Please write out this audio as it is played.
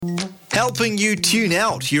helping you tune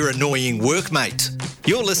out your annoying workmate.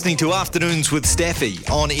 You're listening to Afternoons with Staffy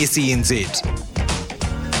on SENZ.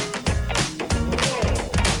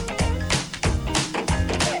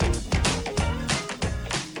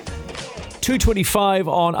 2:25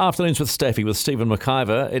 on Afternoons with Staffy with Stephen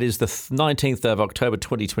McIver. It is the 19th of October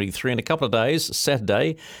 2023. In a couple of days,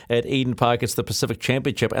 Saturday at Eden Park, it's the Pacific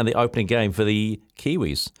Championship and the opening game for the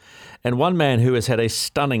Kiwis. And one man who has had a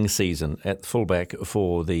stunning season at fullback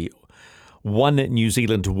for the One New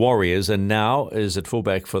Zealand Warriors and now is at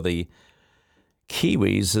fullback for the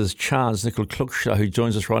Kiwis is CHARNZE NICOLL-KLOKSTAD, who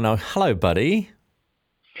joins us right now. Hello, buddy.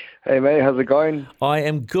 Hey mate, how's it going? I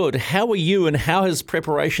am good. How are you and how has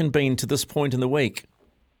preparation been to this point in the week?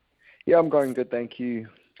 Yeah, I'm going good, thank you.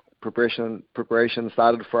 Preparation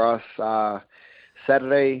started for us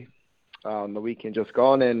Saturday on the weekend just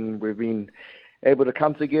gone, and we've been able to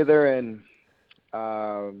come together and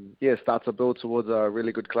start to build towards a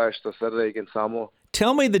really good clash this Saturday against Samoa.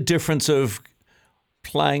 Tell me the difference of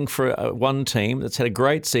playing for one team that's had a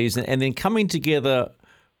great season and then coming together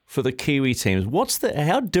for the Kiwi teams.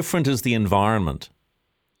 How different is the environment?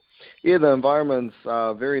 Yeah, the environment's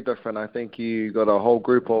very different. I think you got a whole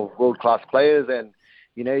group of world-class players, and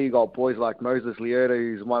you got boys like Moses Leota,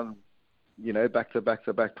 who's won back-to-back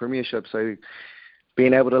premierships. So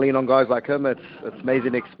being able to lean on guys like him, it's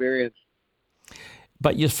amazing experience.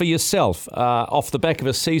 But for yourself, off the back of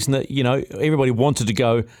a season that everybody wanted to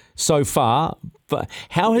go so far, but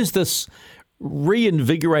how has this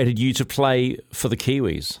reinvigorated you to play for the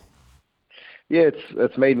Kiwis? Yeah,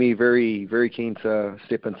 it's made me very, very keen to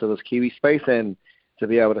step into this Kiwi space, and to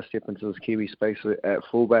be able to step into this Kiwi space at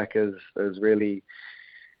fullback is really,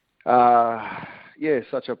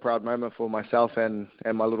 such a proud moment for myself and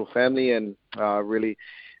my little family, and really,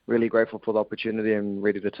 really grateful for the opportunity and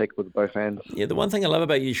ready to take it with both hands. Yeah, the one thing I love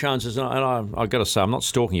about you, CHARNZE, is, and I've got to say, I'm not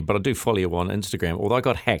stalking you, but I do follow you on Instagram, although I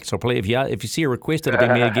got hacked. So probably if you see a request, it'll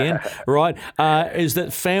be me again, right? Is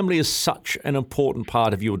that family is such an important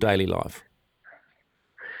part of your daily life?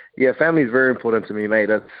 Yeah, family is very important to me, mate.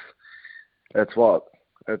 That's what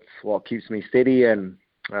keeps me steady and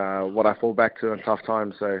what I fall back to in tough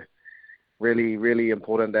times. So really, really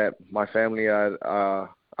important that my family are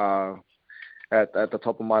at the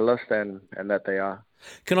top of my list and that they are.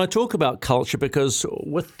 Can I talk about culture? Because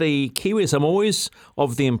with the Kiwis, I'm always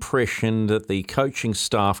of the impression that the coaching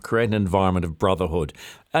staff create an environment of brotherhood.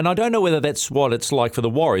 And I don't know whether that's what it's like for the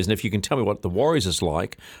Warriors. And if you can tell me what the Warriors is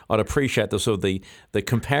like, I'd appreciate the sort of the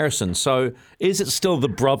comparison. So is it still the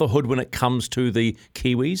brotherhood when it comes to the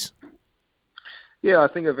Kiwis? Yeah, I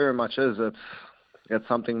think it very much is. It's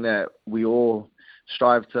something that we all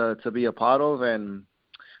strive to be a part of, and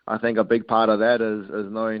I think a big part of that is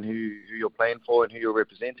knowing who you're playing for and who you're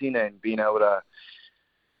representing, and being able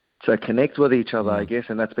to connect with each other, I guess.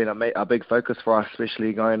 And that's been a big focus for us,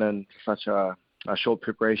 especially going in such a short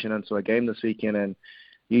preparation into a game this weekend. And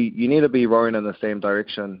you need to be rowing in the same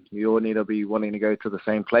direction. You all need to be wanting to go to the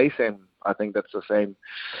same place, and I think that's the same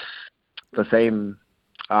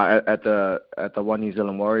at the One New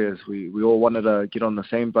Zealand Warriors. We all wanted to get on the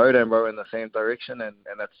same boat and row in the same direction, and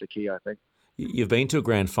that's the key, I think. You've been to a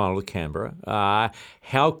grand final at Canberra.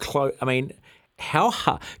 How close? I mean, how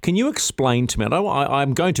hard? Can you explain to me?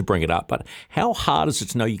 I'm going to bring it up, but how hard is it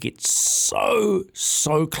to know you get so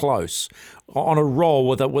close on a roll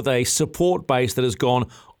with a support base that has gone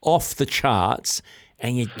off the charts,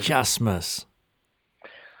 and you just miss?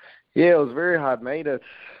 Yeah, it was very hard, mate. It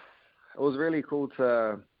was really cool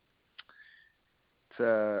to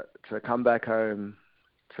come back home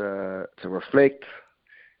to reflect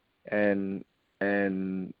and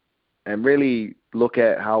really look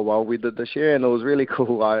at how well we did this year. And it was really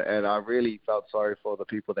cool. I really felt sorry for the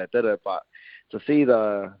people that did it, but to see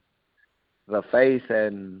the faith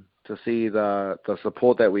and to see the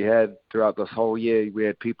support that we had throughout this whole year. We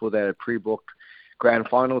had people that had pre-booked grand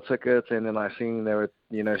final tickets, and then I seen they were,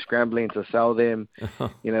 scrambling to sell them.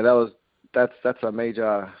 That's a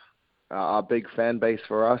major, a big fan base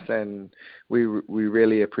for us, and we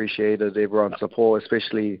really appreciated everyone's support,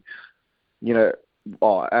 especially,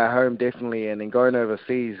 at home definitely, and then going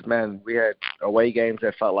overseas, man, we had away games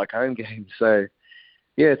that felt like home games. So,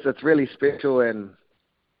 yeah, it's really special, and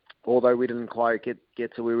although we didn't quite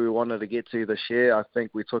get to where we wanted to get to this year, I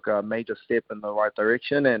think we took a major step in the right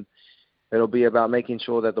direction, and it'll be about making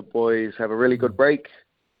sure that the boys have a really good break,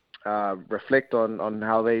 reflect on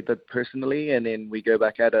how they did personally, and then we go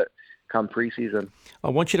back at it come preseason. I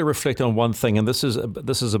want you to reflect on one thing, and this is a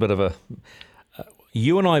bit of a...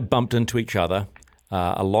 you and I bumped into each other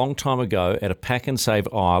a long time ago at a pack and save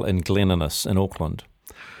aisle in Glen Innes in Auckland,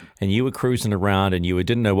 and you were cruising around and you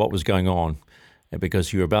didn't know what was going on.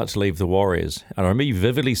 because you were about to leave the Warriors. And I remember you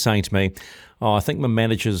vividly saying to me, I think my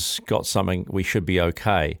manager's got something, we should be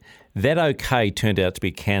okay. That okay turned out to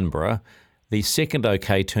be Canberra. The second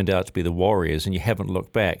okay turned out to be the Warriors, and you haven't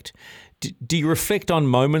looked back. Do you reflect on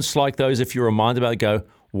moments like those if you're reminded about it, go,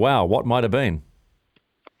 wow, what might have been?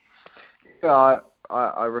 Yeah,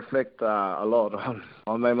 I reflect a lot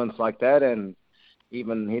on moments like that, and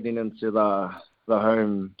even heading into the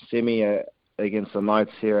home semi against the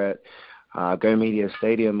Knights here at Go Media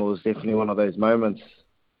Stadium was definitely one of those moments.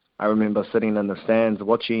 I remember sitting in the stands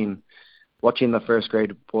watching the first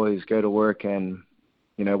grade boys go to work and,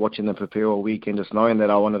 watching them prepare all week and just knowing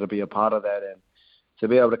that I wanted to be a part of that, and to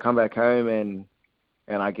be able to come back home and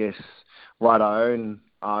I guess write our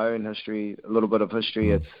own history, a little bit of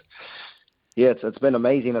history. It's been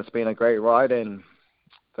amazing. It's been a great ride, and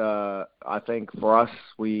I think for us,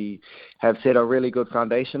 we have set a really good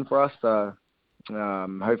foundation for us to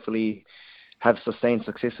hopefully have sustained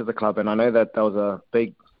success at the club. And I know that was a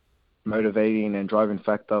big motivating and driving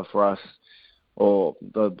factor for us, or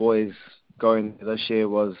the boys going this year,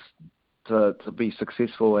 was to be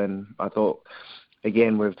successful. And I thought,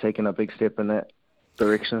 again, we've taken a big step in that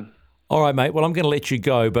direction. All right, mate. Well, I'm going to let you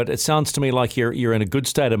go, but it sounds to me like you're in a good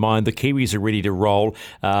state of mind. The Kiwis are ready to roll.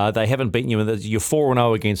 They haven't beaten you. You're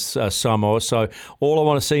 4-0 against Samoa. So all I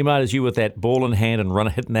want to see, mate, is you with that ball in hand and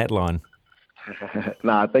hitting that line.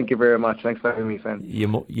 Thank you very much. Thanks for having me, Finn.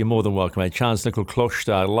 You're more than welcome, mate. CHARNZE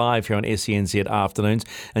NICOLL-KLOKSTAD live here on SENZ afternoons.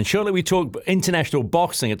 And shortly we talk international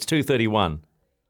boxing. It's 2:31.